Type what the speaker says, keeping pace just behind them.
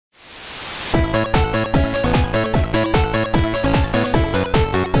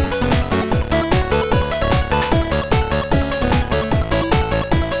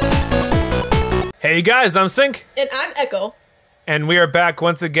Hey guys, I'm Sync. And I'm Echo. And we are back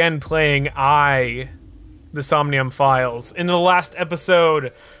once again playing the Somnium Files. In the last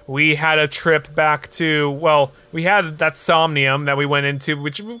episode, we had a trip back to, well, we had that Somnium that we went into,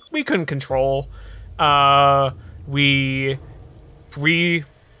 which we couldn't control. We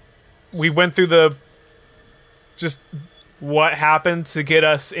went through just what happened to get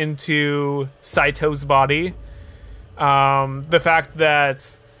us into Saito's body. The fact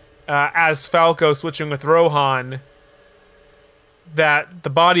that as Falco switching with Rohan, that the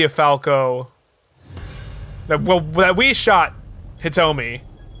body of Falco, that we shot Hitomi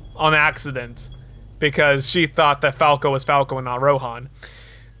on accident because she thought that Falco was Falco and not Rohan.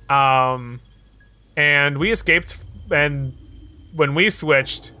 And we escaped, and when we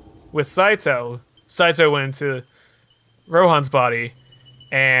switched with Saito went into Rohan's body,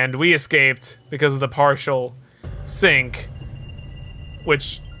 and we escaped because of the partial sync,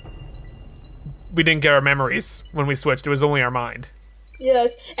 which we didn't get our memories when we switched. It was only our mind.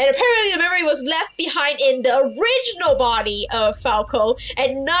 Yes, and apparently the memory was left behind in the original body of Falco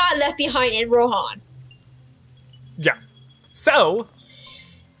and not left behind in Rohan. Yeah. So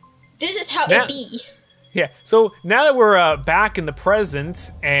this is how it be. Yeah. So now that we're back in the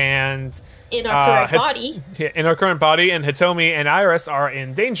present and in our current body. Yeah, in our current body, and Hitomi and Iris are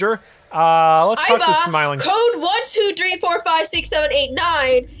in danger. Let's talk to Smiling. Code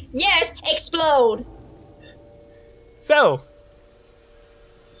 123456789. Yes, explode. So,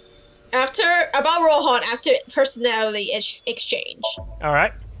 about Rohan after personality exchange. All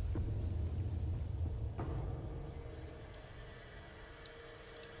right.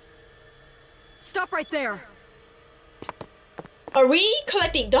 Stop right there. Are we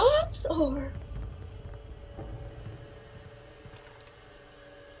collecting dots or?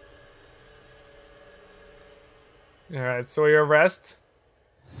 Alright, so we arrest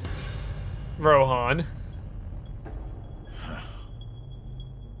Rohan.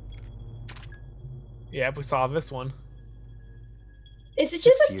 Yep, we saw this one. Is it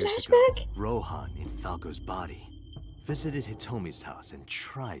just a flashback? Ago, Rohan, in Falco's body, visited Hitomi's house and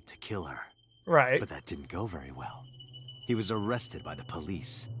tried to kill her. Right. But that didn't go very well. He was arrested by the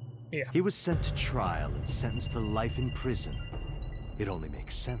police. Yeah. He was sent to trial and sentenced to life in prison. It only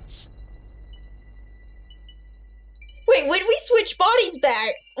makes sense. Wait, when we switch bodies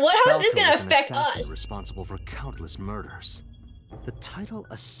back, how is this gonna Falco is an affect assassin us? responsible for countless murders. The title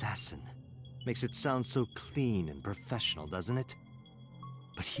assassin makes it sound so clean and professional, doesn't it?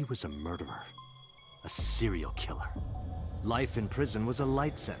 But he was a murderer, a serial killer. Life in prison was a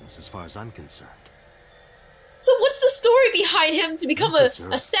light sentence as far as I'm concerned. So what's the story behind him to become an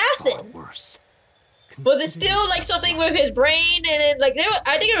assassin? Worse. Was it still like something with his brain and then like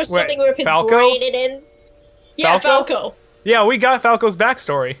I think there was something with his Falco? brain and then yeah, Falco. Yeah, we got Falco's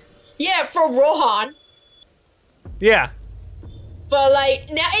backstory. Yeah, from Rohan. Yeah. But like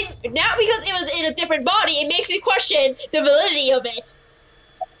now because it was in a different body, it makes me question the validity of it.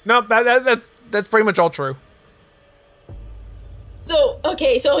 No, that's pretty much all true. So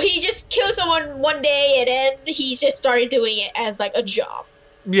okay, so he just killed someone one day and then he just started doing it as like a job.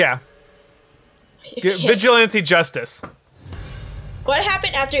 Yeah. Vigilante justice. What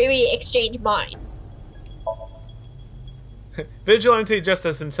happened after we exchanged minds? Vigilante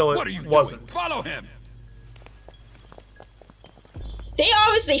justice until it wasn't. Doing? Follow him. They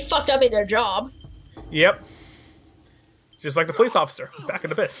obviously fucked up in their job. Yep. Just like the police officer back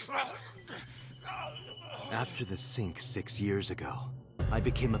in Abyss. After the sink 6 years ago, I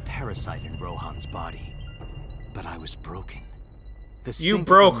became a parasite in Rohan's body. But I was broken. You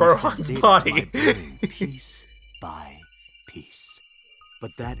broke Rohan's body. Piece by piece.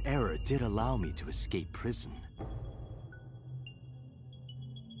 But that error did allow me to escape prison.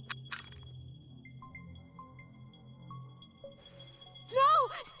 No!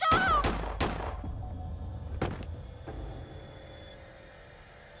 Stop!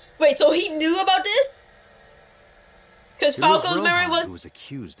 Wait, so he knew about this? Because Falco's memory Who was was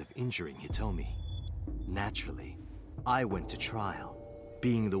accused of injuring Hitomi. Naturally, I went to trial,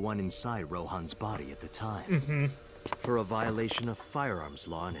 being the one inside Rohan's body at the time, for a violation of firearms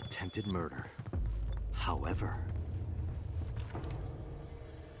law and attempted murder. However,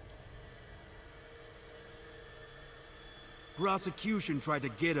 Prosecution tried to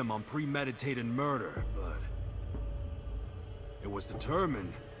get him on premeditated murder, but it was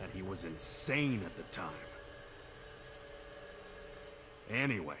determined that he was insane at the time.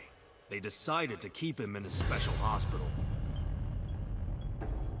 Anyway, they decided to keep him in a special hospital.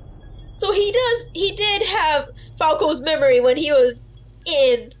 so he did have Falco's memory when he was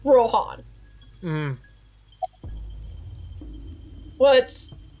in Rohan. Mm.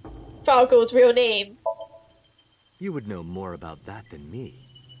 What's Falco's real name. You would know more about that than me.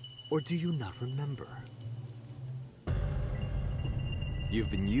 Or do you not remember? You've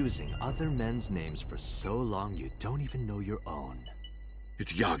been using other men's names for so long you don't even know your own.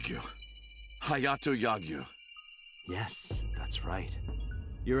 It's Yagyu. Hayato Yagyu. Yes, that's right.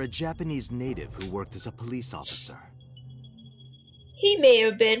 You're a Japanese native who worked as a police officer. He may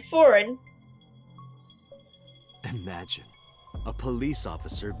have been foreign. Imagine a police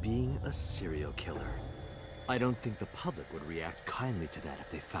officer being a serial killer. I don't think the public would react kindly to that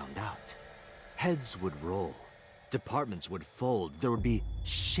if they found out. Heads would roll. Departments would fold. There would be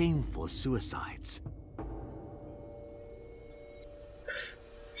shameful suicides.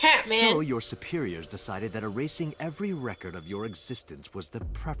 Hat man. So your superiors decided that erasing every record of your existence was the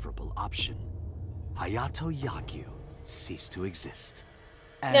preferable option. Hayato Yagyu ceased to exist.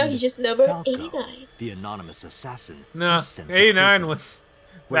 And Now he's just number Falco, 89. the anonymous assassin, No, was sent to 89 prison, was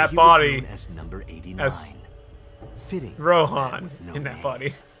where that he body was known as number 89. as Fitting for a man Rohan with no in that name.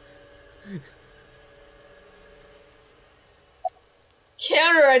 body.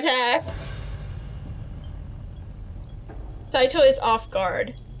 Counterattack. Saito is off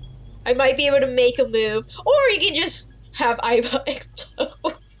guard. I might be able to make a move, or you can just have Aiba explode.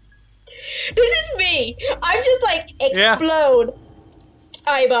 This is me. I'm just like explode.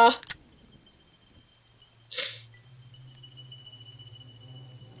 Aiba.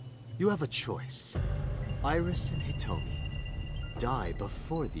 You have a choice. Iris and Hitomi. Die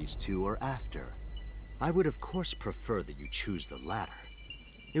before these two or after. I would of course prefer that you choose the latter.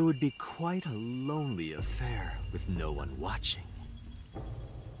 It would be quite a lonely affair with no one watching.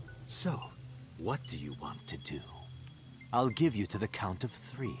 So, what do you want to do? I'll give you to the count of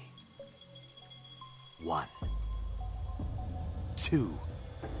 3. 1, 2,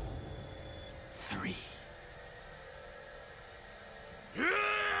 3.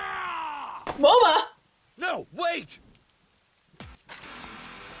 MOBA. No, wait!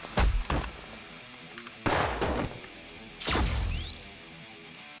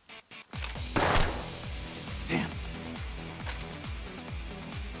 Damn.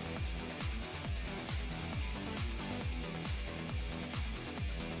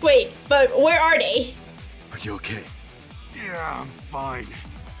 Wait, but where are they? Are you okay? Yeah, I'm fine.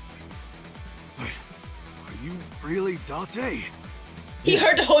 But are you really Date? He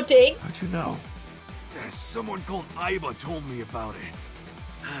heard the whole thing. How'd you know? Yeah, someone called Aiba told me about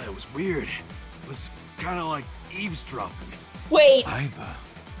it. It was weird. It was kind of like eavesdropping. Wait, Aiba.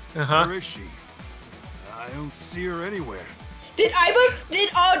 Where is she? I don't see her anywhere. did Aiba did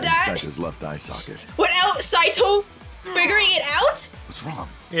all that Inside his left eye socket. without Saito figuring it out? What's wrong?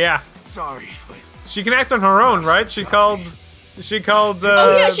 Yeah, Sorry, but she can act on her own, right? She called.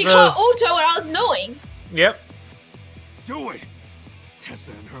 Oh yeah, she called Oto and I was knowing. Yep. do it.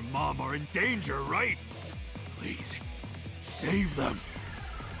 Tessa and her mom are in danger, right? Please, save them.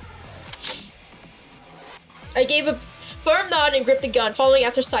 I gave a firm nod and gripped the gun, following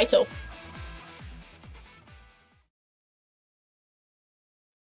after Saito.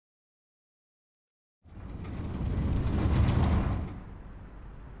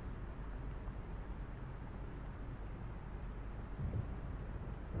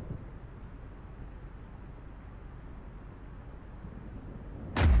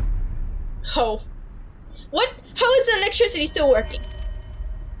 Oh. What? How is the electricity still working?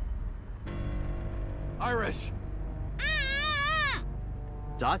 Iris!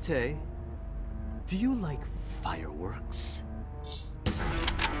 Date, do you like fireworks?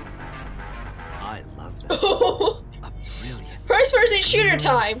 I love them. A brilliant First-person shooter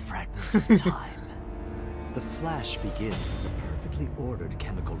time. fragment of time. The flash begins as a perfectly ordered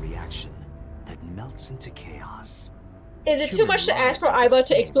chemical reaction that melts into chaos. Is it too much to ask for Aiba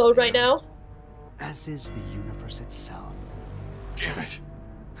to explode right now? As is the universe itself. Damn it!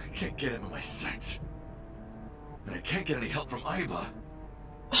 I can't get him in my sights. And I can't get any help from Aiba.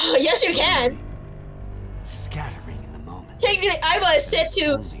 Yes, you can. Scattering in the moment. Technically, Aiba is said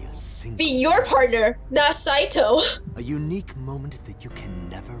to Only a single, be your partner, not Saito. a unique moment that you can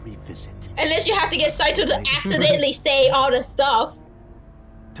never revisit. Unless you have to get Saito to accidentally say all the stuff.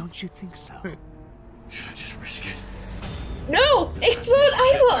 Don't you think so? Should I just risk it? No! Explode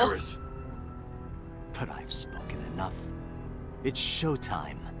Aiba! Iris. But I've spoken enough. It's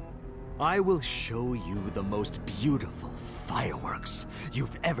showtime. I will show you the most beautiful fireworks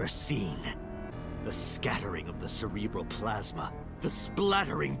you've ever seen. The scattering of the cerebral plasma, the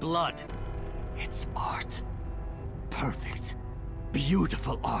splattering blood. It's art. Perfect,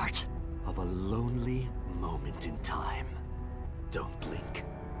 beautiful art of a lonely moment in time. Don't blink.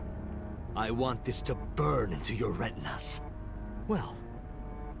 I want this to burn into your retinas. Well,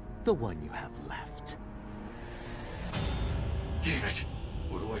 The one you have left. Damn it!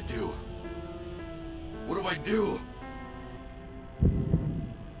 What do I do? What do I do?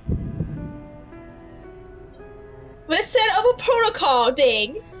 Let's set up a protocol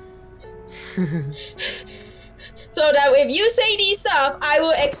thing. So that if you say these stuff, I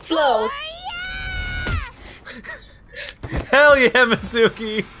will explode. Hell yeah,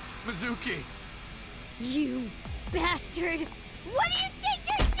 Mizuki! Mizuki! You bastard! What do you think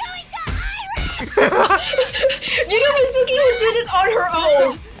you're doing to Iris? You know Mizuki would do this on her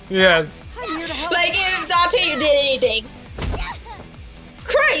own. Yes. I'm here to help. Like if Dante did anything.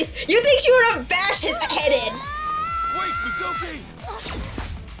 Christ! You think she would have bashed his head in? Wait, Mizuki!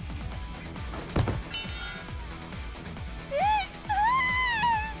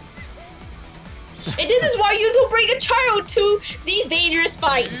 And this is why you don't bring a child to these dangerous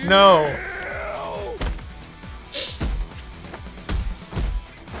fights. No.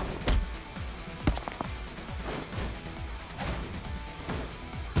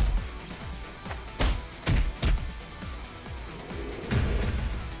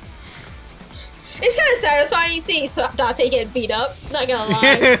 It's kind of satisfying seeing Dante get beat up, not gonna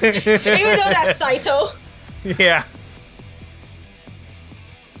lie. Even though that's Saito. Yeah.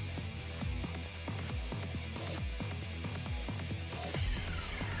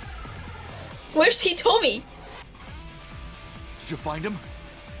 Where's Hitomi? Did you find him?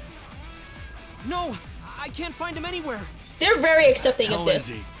 No, I can't find him anywhere. They're very accepting Hell of this.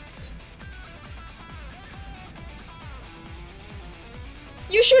 is he?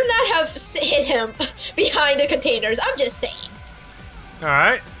 You should not have hit him behind the containers. I'm just saying.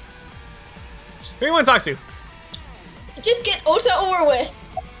 Alright. Who do you want to talk to? Just get Ota over with.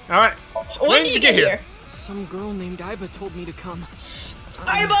 Alright. When did you get here? Some girl named Iba told me to come. Iba!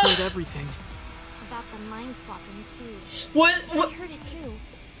 I heard everything. About the mind swapping too. What? I heard it too.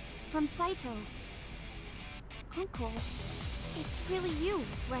 From Saito. Uncle, it's really you,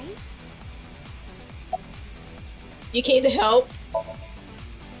 right? You came to help?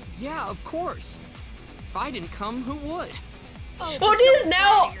 Yeah, of course. If I didn't come, who would? Oh, this is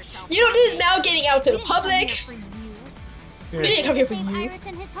now. You know, this is now getting out to the public. We didn't come here for Save you. Iris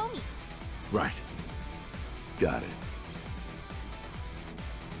and Hitomi. Right. Got it.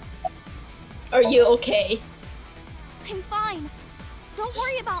 Are you okay? I'm fine. Don't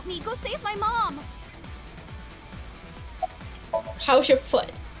worry about me. Go save my mom. How's your foot?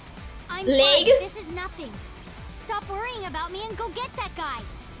 I'm Leg? fine. This is nothing. Stop worrying about me and go get that guy.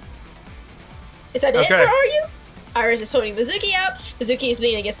 Is that it Okay. for you? Iris is holding Mizuki up. Mizuki is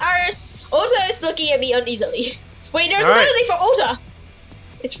leaning against Iris. Ota is looking at me uneasily. Wait, there's All right. another thing for Ota.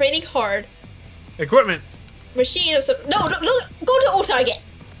 It's raining hard. Equipment. Machine of some. No, look, go to Ota again.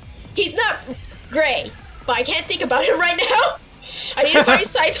 He's not gray, but I can't think about him right now. I need to find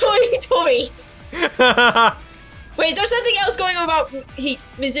Saito and Hitomi. Wait, there's something else going on about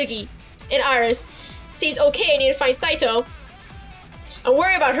Mizuki and Iris. Seems okay. I need to find Saito. I'm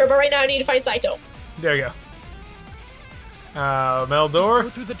worried about her, but right now I need to find Saito. There you go. Metal door. Go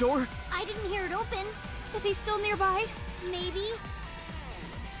through the door? I didn't hear it open. Is he still nearby? Maybe.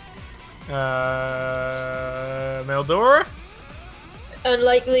 Metal door.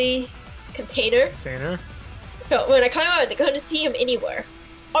 Unlikely container. Container. So when I climb out, I couldn't see him anywhere.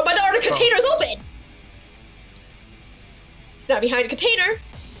 Oh, but the container's open! He's not behind the container.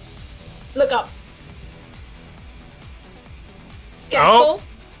 Look up. Scaffold.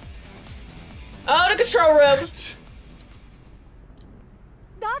 Oh, the control room.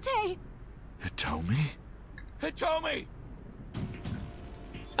 Dante! Hitomi? Hitomi!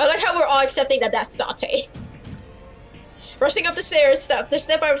 I like how we're all accepting that that's Dante. Rushing up the stairs, step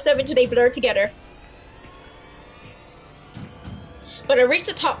by step until they blur together. When I reach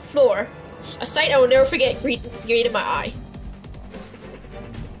the top floor, a sight I will never forget greeted my eye.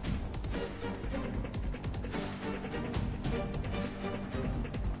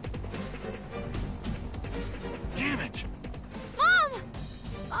 Damn it! Mom!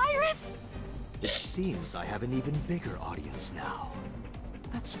 Iris! It seems I have an even bigger audience now.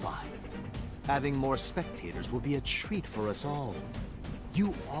 That's fine. Having more spectators will be a treat for us all.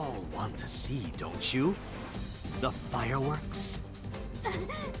 You all want to see, don't you? The fireworks?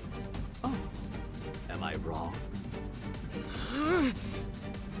 Oh, am I wrong?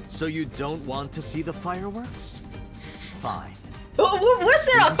 So you don't want to see the fireworks? Fine. We're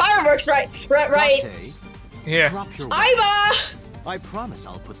set on fireworks, right? Dante, Yeah. drop your Iva! I promise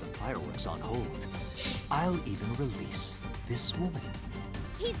I'll put the fireworks on hold. I'll even release this woman.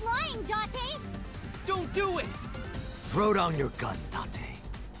 He's lying, Dante! Don't do it! Throw down your gun, Dante.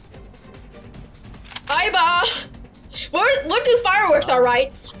 Iva! What do fireworks,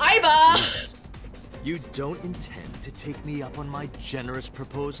 alright? Aiba! You don't intend to take me up on my generous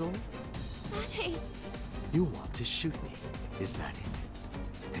proposal? Date. You want to shoot me, is that it?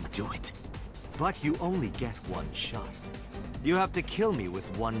 Then do it. But you only get one shot. You have to kill me with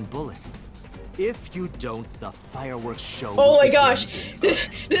one bullet. If you don't, the fireworks show. Oh my gosh!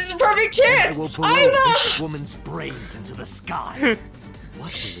 This is a perfect chance! I will blow this woman's brains into the sky.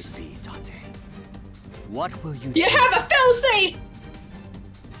 What will it be, Tate? What will you do? You have a failsafe!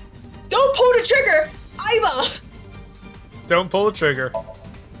 Don't pull the trigger! Aiba! Don't pull the trigger.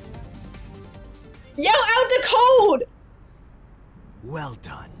 Yell out the code! Well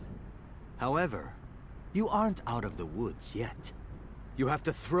done. However, you aren't out of the woods yet. You have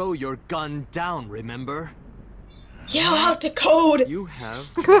to throw your gun down, remember? Yell out the code! You have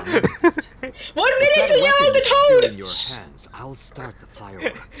 1 minute to yell out the code! In your hands, I'll start the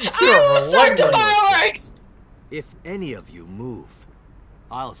fireworks. I will start the fireworks! If any of you move,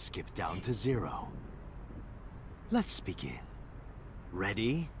 I'll skip down to 0. Let's begin.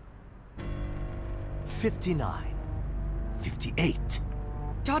 Ready? 59. 58.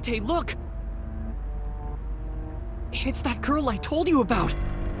 Date, look! It's that girl I told you about!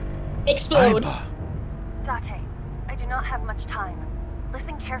 Explode. Date, I do not have much time.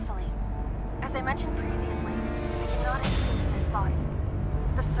 Listen carefully. As I mentioned previously, I cannot escape this body.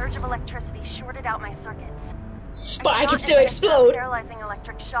 The surge of electricity shorted out my circuits. But I can still cannot explode. Paralyzing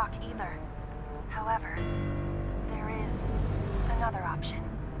electric shock either. However, there is another option.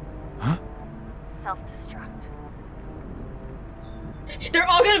 Huh? Self-destruct. They're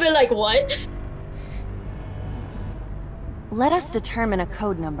all gonna be like, what? Let us determine a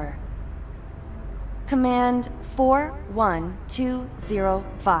code number. Command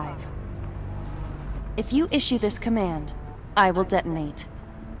 41205. If you issue this command, I will detonate.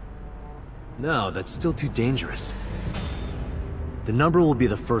 No, that's still too dangerous. The number will be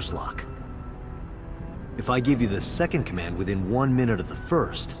the first lock. If I give you the second command within 1 minute of the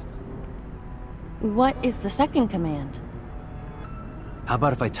first... What is the second command? How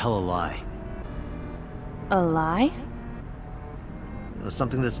about if I tell a lie? A lie?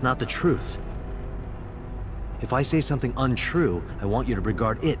 Something that's not the truth. If I say something untrue, I want you to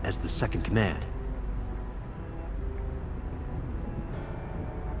regard it as the second command.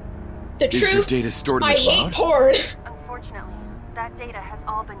 The Is your truth, data stored in I the hate cloud? porn. Unfortunately, that data has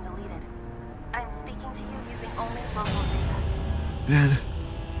all been deleted. I'm speaking to you using only local data. Then,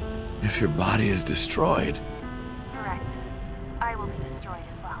 if your body is destroyed, Correct. I will be destroyed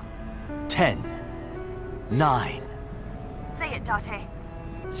as well. 10, 9, Say it, Date.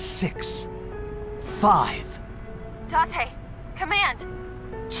 6, 5, Date! Command!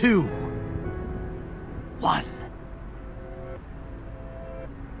 2, 1.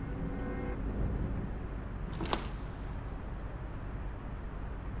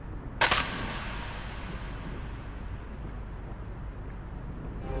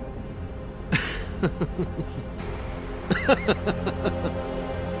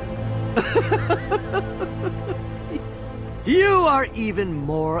 You are even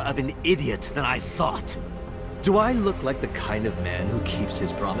more of an idiot than I thought. Do I look like the kind of man who keeps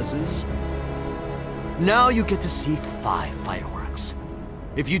his promises? Now you get to see 5 fireworks.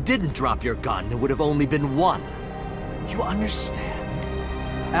 If you didn't drop your gun, it would have only been 1. You understand?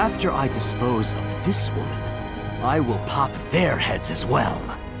 After I dispose of this woman, I will pop their heads as well.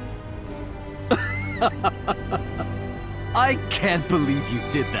 I can't believe you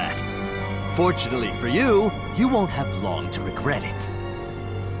did that. Fortunately for you, you won't have long to regret it.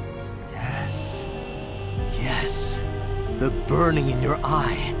 Yes. Yes. The burning in your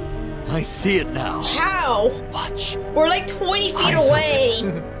eye. I see it now. How? Watch. We're like 20 feet Eyes away.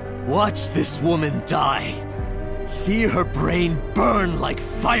 open. Watch this woman die. See her brain burn like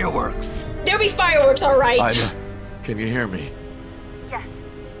fireworks. There'll be fireworks, alright. Ida, can you hear me? Yes,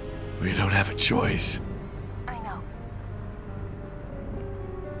 We don't have a choice. I know.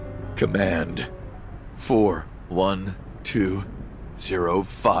 Command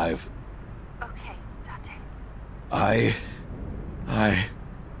 41205. Okay, Date. I...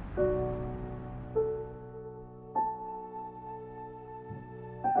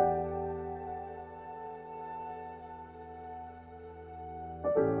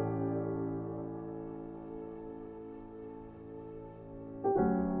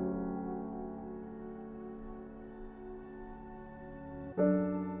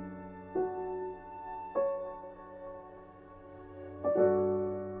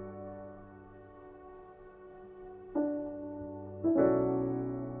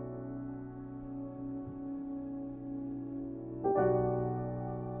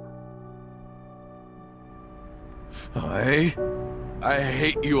 I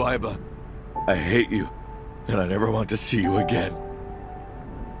hate you, Iba. I hate you, and I never want to see you again.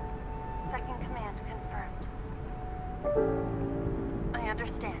 Second command confirmed. I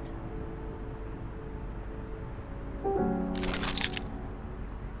understand.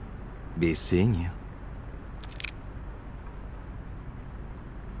 Be seeing you.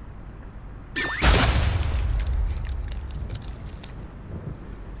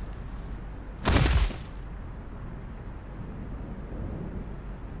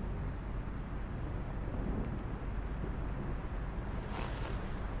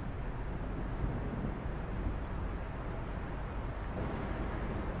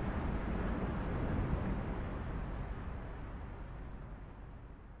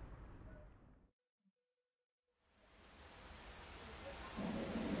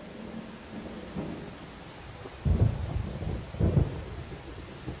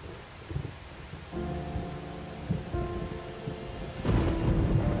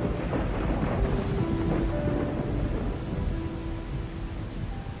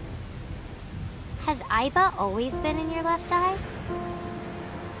 Has Iba always been in your left eye?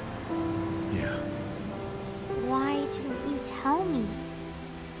 Yeah, Why didn't you tell me?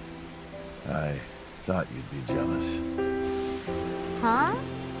 I thought you'd be jealous. Huh?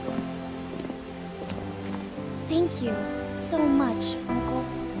 Thank you so much, Uncle.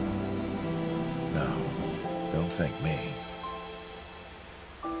 No, don't thank me.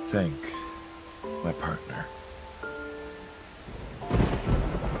 Thank my partner.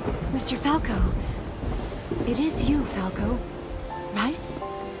 Mr. Falco. It is you, Falco. Right?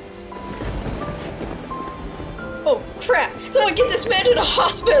 Oh crap! Someone get this man to the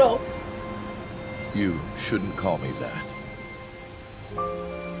hospital! You shouldn't call me that.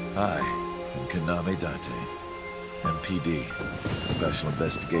 I am Kaname Date, MPD, Special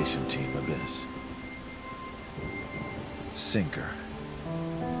Investigation Team Abyss. Sinker.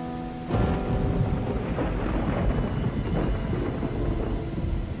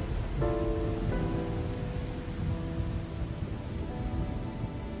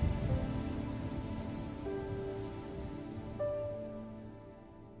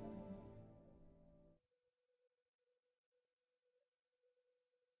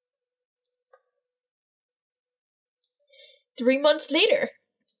 Three months later.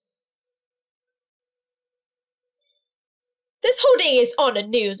 This whole thing is on the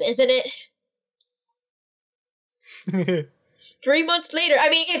news, isn't it? 3 months later. I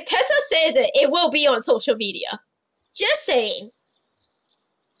mean, if Tessa says it, it will be on social media. Just saying.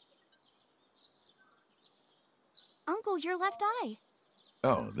 Uncle, your left eye.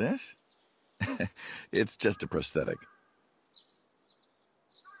 Oh, this? It's just a prosthetic.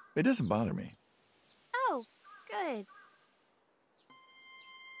 It doesn't bother me. Oh, good.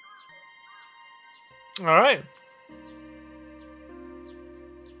 All right.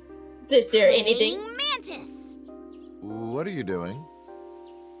 Is there anything? Praying mantis. What are you doing?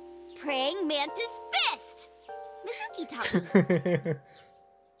 Praying mantis fist. Mizuki taught me.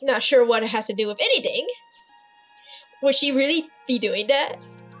 Not sure what it has to do with anything. Would she really be doing that?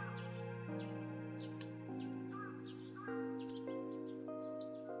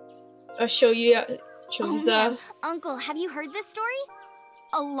 I'll show you. Man. Uncle, have you heard this story?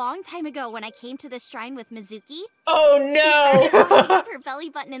 A long time ago when I came to the shrine with Mizuki, Oh no! she started popping up her belly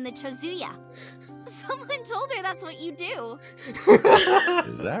button in the Chozuya. Someone told her that's what you do. Is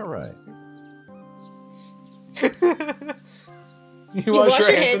that right? You wash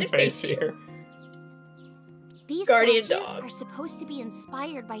your hands and face here. These Guardian statues dog. are supposed to be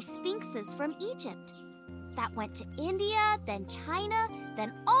inspired by sphinxes from Egypt. That went to India, then China,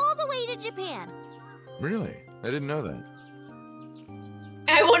 then all the way to Japan. Really? I didn't know that.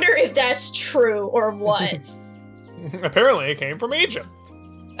 I wonder if that's true or what. Apparently, it came from Egypt.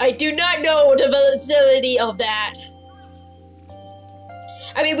 I do not know the validity of that.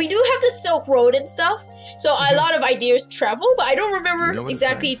 I mean, we do have the Silk Road and stuff, so a lot of ideas travel, but I don't remember You know what it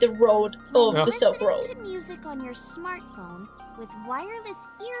exactly says? the road of Yeah. the Silk Road. Listening to music on your smartphone with wireless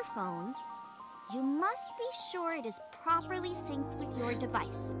earphones, you must be sure it is properly synced with your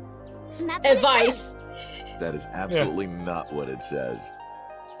device. And that's what it says. Advice. That is absolutely not what it says.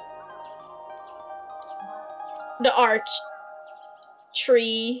 The arch.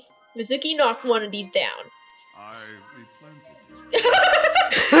 Tree. Mizuki knocked one of these down. I replanted it.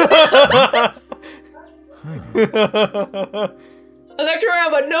 I looked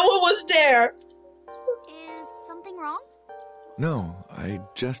around, but no one was there. Is something wrong? No, I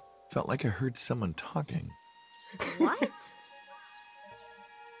just felt like I heard someone talking. What?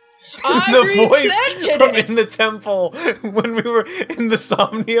 I The voice replanted from it. in the temple when we were in the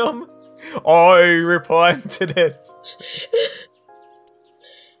Somnium. I replanted it.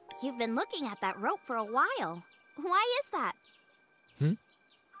 You've been looking at that rope for a while. Why is that?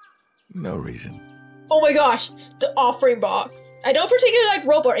 No reason. Oh my gosh, the offering box. I don't particularly like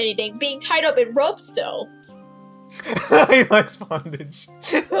rope or anything. Being tied up in rope still. He likes bondage.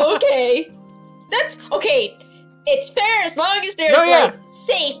 Okay. That's okay. It's fair as long as there's like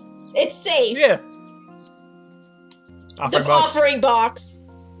safe. It's safe. Yeah. The offering box.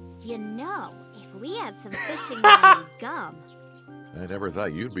 You know, if we had some fishing line and gum. I never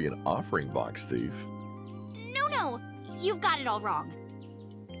thought you'd be an offering box thief. No, you've got it all wrong.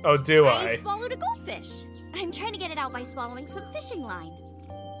 Oh, do I I? swallowed a goldfish. I'm trying to get it out by swallowing some fishing line.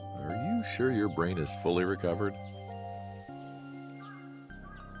 Are you sure your brain is fully recovered?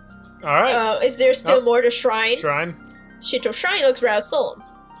 Alright. Is there still more to Shrine? Shrine. Shit, the Shrine looks rather solemn.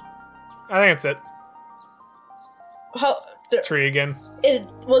 I think that's it. How... Tree again.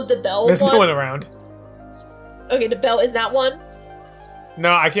 Was the bell There's one? no one around. Okay, the bell is not one?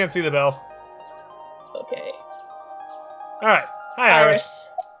 No, I can't see the bell. Okay. Alright. Hi, Iris.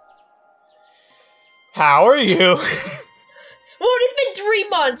 How are you? Well, it's been 3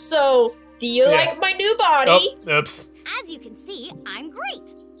 months, so do you like my new body? Oh, oops. As you can see, I'm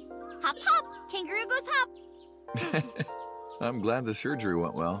great. Hop, hop. Kangaroo goes hop. I'm glad the surgery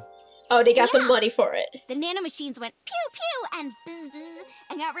went well. Oh, they got the money for it. The nanomachines went pew pew and bzz bzz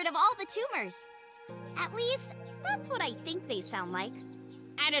and got rid of all the tumors. At least, that's what I think they sound like.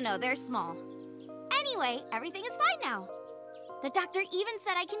 I don't know, they're small. Anyway, everything is fine now. The doctor even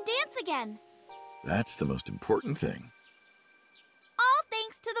said I can dance again. That's the most important thing. All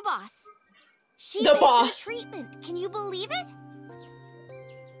thanks to the boss. She The boss. Treatment. Can you believe it?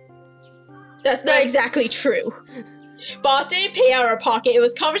 That's not exactly true. Boss didn't pay out of pocket. It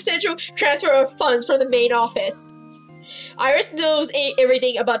was confidential transfer of funds from the main office. Iris knows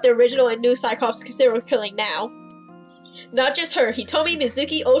everything about the original and new Cyclops serial killing now. Not just her. He told me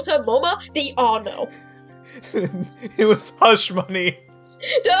Mizuki, Ota, Moma, they all know. It was hush money.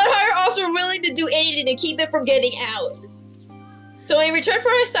 The higher ups were willing to do anything to keep it from getting out. So in return for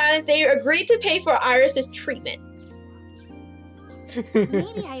her silence, they agreed to pay for Iris's treatment.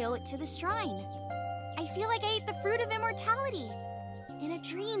 Maybe I owe it to the shrine. I feel like I ate the fruit of immortality. In a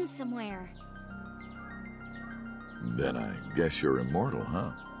dream somewhere. Then I guess you're immortal,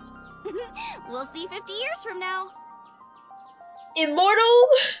 huh? We'll see 50 years from now. Immortal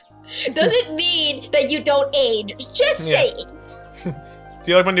doesn't mean that you don't age. Just saying.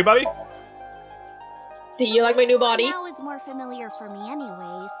 Do you like my new body? Do you like my new body? Now is more familiar for me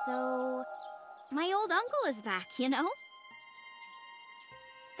anyway, so... My old uncle is back, you know?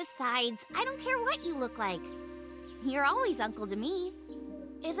 Besides, I don't care what you look like. You're always uncle to me.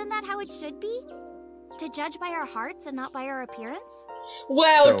 Isn't that how it should be? To judge by our hearts and not by our appearance?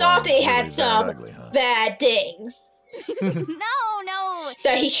 Well, So, Dante had really some that ugly, huh? bad things No.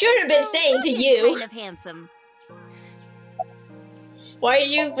 that he should have been saying to you. Kind of handsome. Why did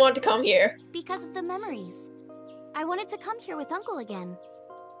you want to come here? Because of the memories. I wanted to come here with Uncle again.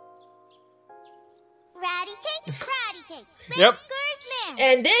 Ratty cake. Yep.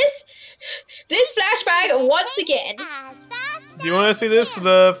 And this flashback once again. Do you want to see this for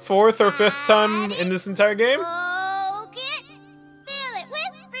the 4th or 5th time in this entire game?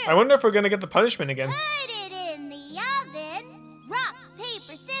 I wonder if we're gonna get the punishment again. Put it in the oven. Rock, paper,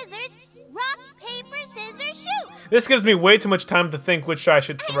 scissors. Rock, paper, scissors, shoot. This gives me way too much time to think which I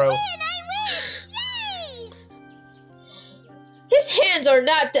should throw. I win! Yay! His hands are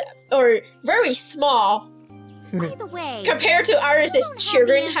not very small By the way, compared to Iris's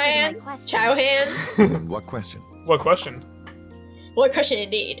children hands, child hands. What question? What question? What question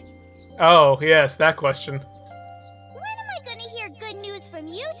indeed? Oh, yes, that question. when am I gonna hear good news from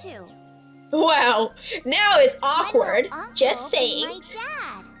you two? Wow, now it's awkward. My uncle Just and saying. My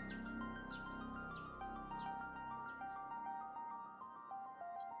dad.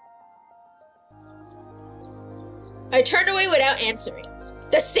 I turned away without answering.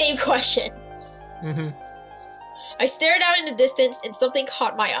 The same question. I stared out in the distance and something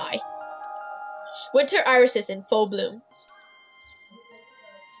caught my eye. Winter irises in full bloom.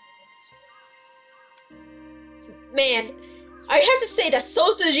 Man, I have to say that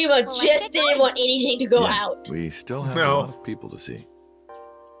Sosajima just didn't want anything to go out. We still have a lot of people to see.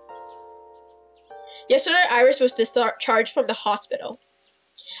 Yesterday, Iris was discharged from the hospital.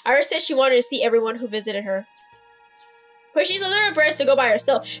 Iris said she wanted to see everyone who visited her. But she's a little embarrassed to go by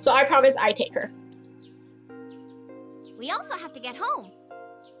herself, so I promise I take her. We also have to get home.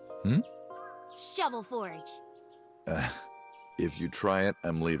 Shovel Forge. If you try it,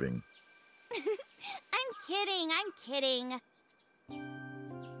 I'm leaving. I'm kidding.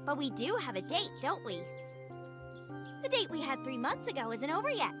 But we do have a date, don't we? The date we had 3 months ago isn't over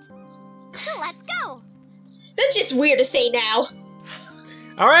yet. So let's go. That's just weird to say now.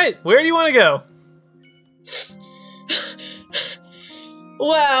 All right, where do you want to go?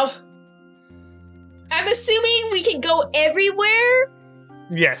 Well, I'm assuming we can go everywhere?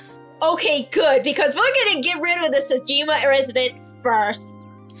 Yes. Okay, good, because we're gonna get rid of the Sajima resident first.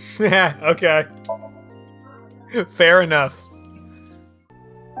 Yeah, okay. Fair enough.